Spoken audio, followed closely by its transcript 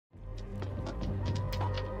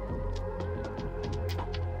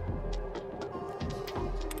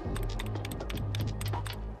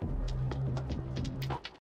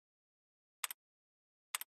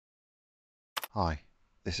Hi,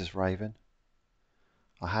 this is Raven.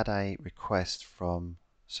 I had a request from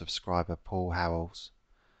subscriber Paul Howells,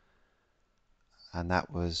 and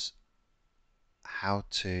that was how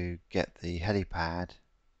to get the helipad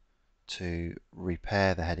to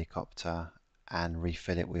repair the helicopter and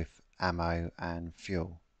refill it with ammo and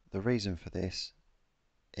fuel. The reason for this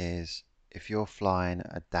is if you're flying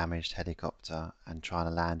a damaged helicopter and trying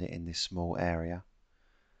to land it in this small area,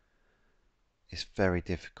 it's very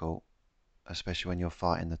difficult, especially when you're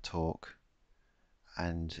fighting the torque.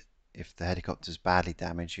 And if the helicopter's badly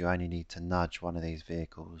damaged, you only need to nudge one of these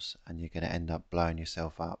vehicles and you're going to end up blowing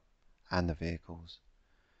yourself up and the vehicles.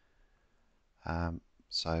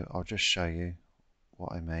 So I'll just show you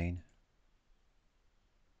what I mean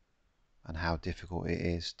and how difficult it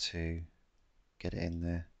is to get it in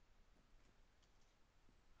there.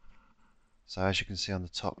 So as you can see on the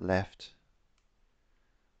top left,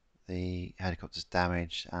 the helicopter's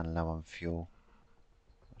damaged and low on fuel.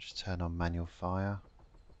 I'll just turn on manual fire.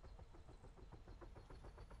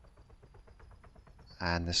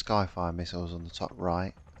 And the Skyfire missiles on the top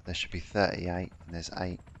right, there should be 38 and there's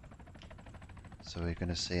 8. So we're going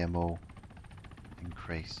to see them all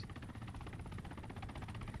increase.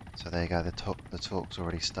 So there you go, the torque's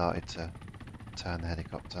already started to turn the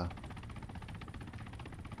helicopter.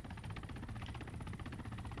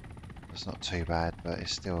 It's not too bad, but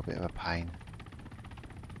it's still a bit of a pain.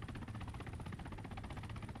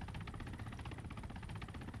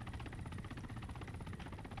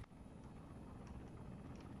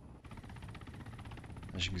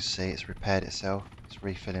 As you can see, it's repaired itself. It's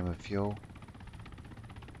refilling with fuel.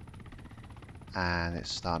 And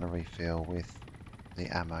it's starting to refill with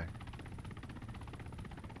the ammo.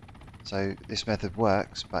 So this method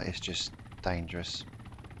works, but it's just dangerous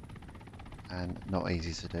and not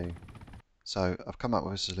easy to do. So I've come up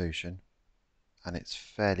with a solution, and it's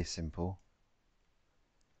fairly simple.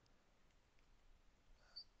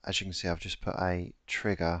 As you can see, I've just put a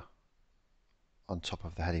trigger on top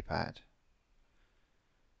of the helipad.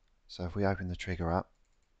 So if we open the trigger up,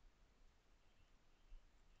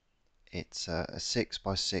 it's a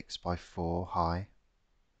 6x6x4 high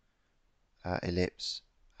ellipse,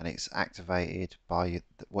 and it's activated by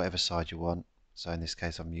whatever side you want. So in this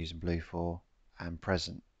case I'm using blue 4 and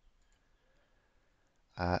present.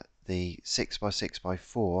 The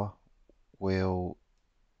 6x6x4 will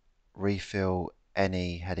refill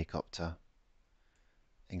any helicopter,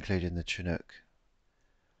 including the Chinook.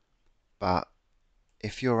 But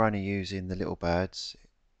if you're only using the little birds,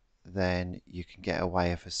 then you can get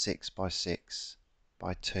away with a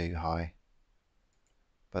 6x6x2 high,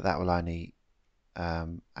 but that will only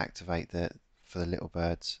activate for the little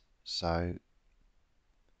birds. So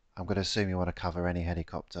I'm going to assume you want to cover any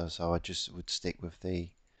helicopter, so I just would stick with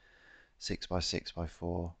the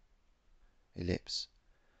 6x6x4 ellipse.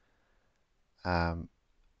 And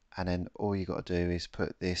then all you got to do is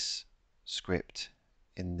put this script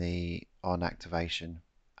in the on activation,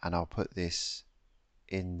 and I'll put this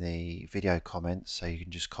in the video comments so you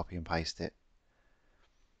can just copy and paste it.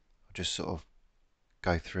 I'll just sort of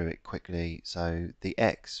go through it quickly. So the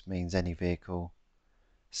X means any vehicle,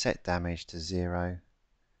 set damage to 0,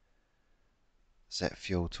 set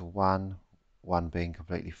fuel to 1, 1 being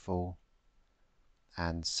completely full,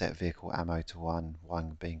 and set vehicle ammo to 1,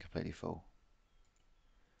 1 being completely full.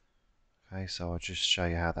 Okay, so I'll just show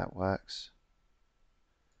you how that works,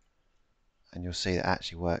 and you'll see that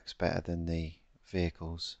actually works better than the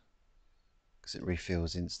vehicles because it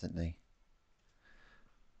refills instantly.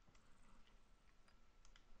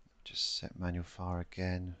 Just set manual fire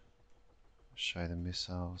again, show the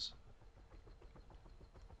missiles.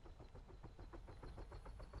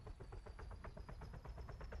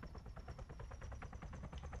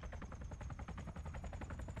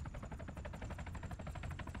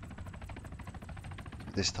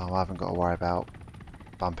 This time I haven't got to worry about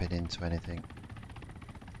bumping into anything.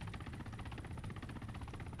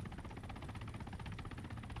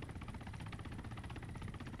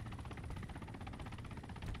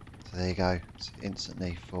 So there you go, it's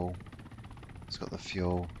instantly full. It's got the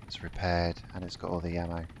fuel, it's repaired, and it's got all the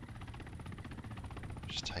ammo.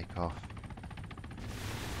 Just take off.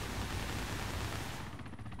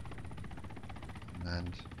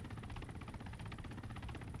 And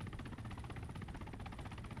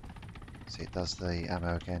see, it does the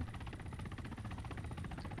ammo again.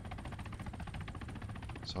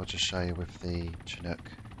 So I'll just show you with the Chinook.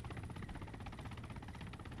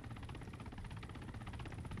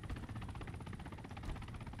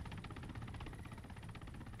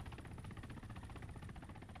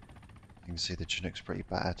 You can see the Chinook's pretty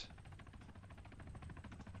bad.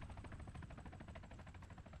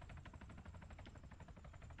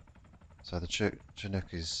 So the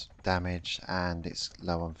Chinook is damaged and it's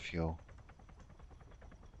low on fuel.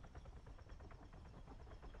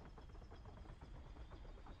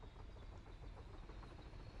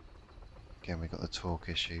 Again, we've got the torque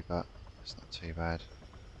issue, but it's not too bad.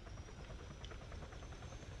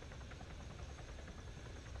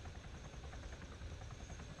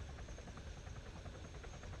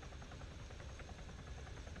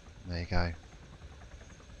 There you go.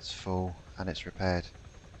 It's full and it's repaired.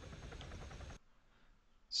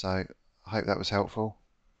 So I hope that was helpful.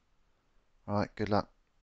 Right, good luck.